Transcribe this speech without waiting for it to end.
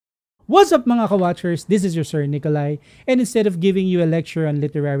What's up mga ka-watchers, this is your Sir Nikolai, and instead of giving you a lecture on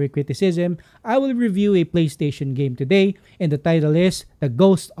literary criticism, I will review a PlayStation game today, and the title is The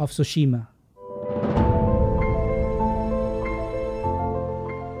Ghost of Tsushima.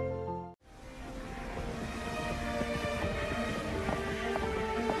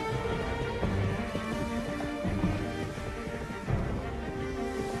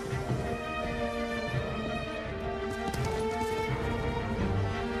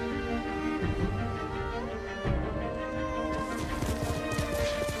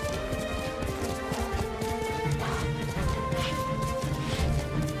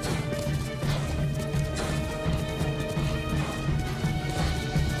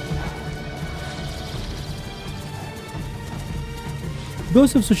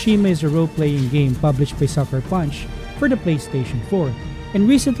 Ghost of Tsushima is a role-playing game published by Sucker Punch for the PlayStation 4 and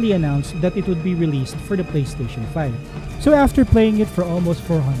recently announced that it would be released for the PlayStation 5. So after playing it for almost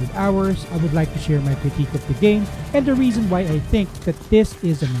 400 hours, I would like to share my critique of the game and the reason why I think that this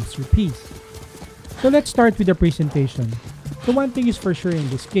is a masterpiece. So let's start with the presentation. So one thing is for sure in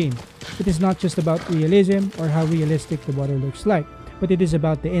this game, it is not just about realism or how realistic the water looks like, but it is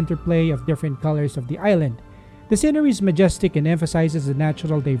about the interplay of different colors of the island. The scenery is majestic and emphasizes the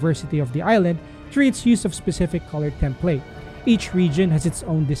natural diversity of the island through its use of specific color template. Each region has its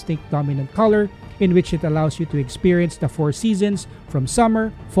own distinct dominant color, in which it allows you to experience the 4 seasons from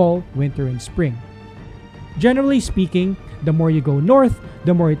summer, fall, winter, and spring. Generally speaking, the more you go north,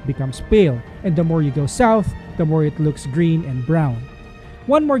 the more it becomes pale, and the more you go south, the more it looks green and brown.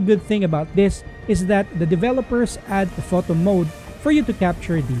 One more good thing about this is that the developers add a photo mode for you to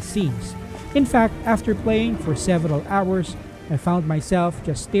capture these scenes. In fact, after playing for several hours, I found myself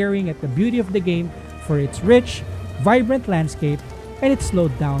just staring at the beauty of the game for its rich, vibrant landscape, and it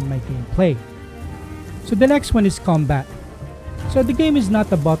slowed down my gameplay. So the next one is combat. So the game is not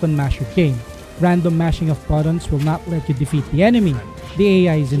a button masher game. Random mashing of buttons will not let you defeat the enemy. The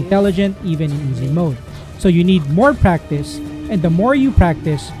AI is intelligent even in easy mode. So you need more practice, and the more you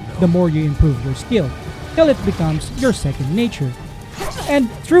practice, the more you improve your skill, till it becomes your second nature. And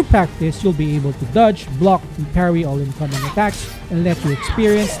through practice, you'll be able to dodge, block, and parry all incoming attacks and let you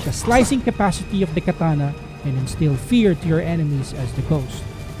experience the slicing capacity of the katana and instill fear to your enemies as the ghost.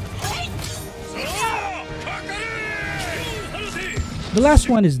 The last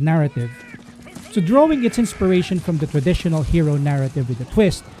one is narrative. So drawing its inspiration from the traditional hero narrative with a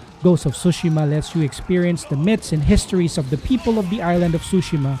twist, Ghost of Tsushima lets you experience the myths and histories of the people of the island of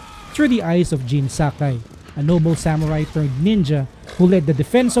Tsushima through the eyes of Jin Sakai, a noble samurai turned ninja who led the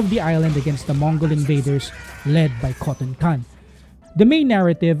defense of the island against the Mongol invaders led by Khotan Khan. The main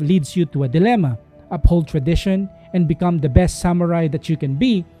narrative leads you to a dilemma: uphold tradition and become the best samurai that you can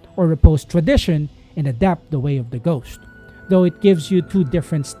be, or oppose tradition and adapt the way of the ghost. Though it gives you 2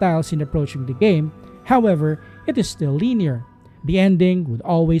 different styles in approaching the game, however, it is still linear. The ending would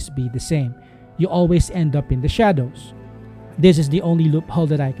always be the same. You always end up in the shadows. This is the only loophole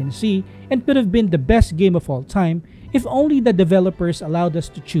that I can see, and could have been the best game of all time if only the developers allowed us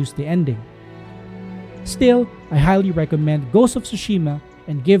to choose the ending. Still, I highly recommend Ghost of Tsushima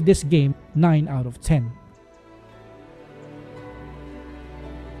and give this game 9 out of 10.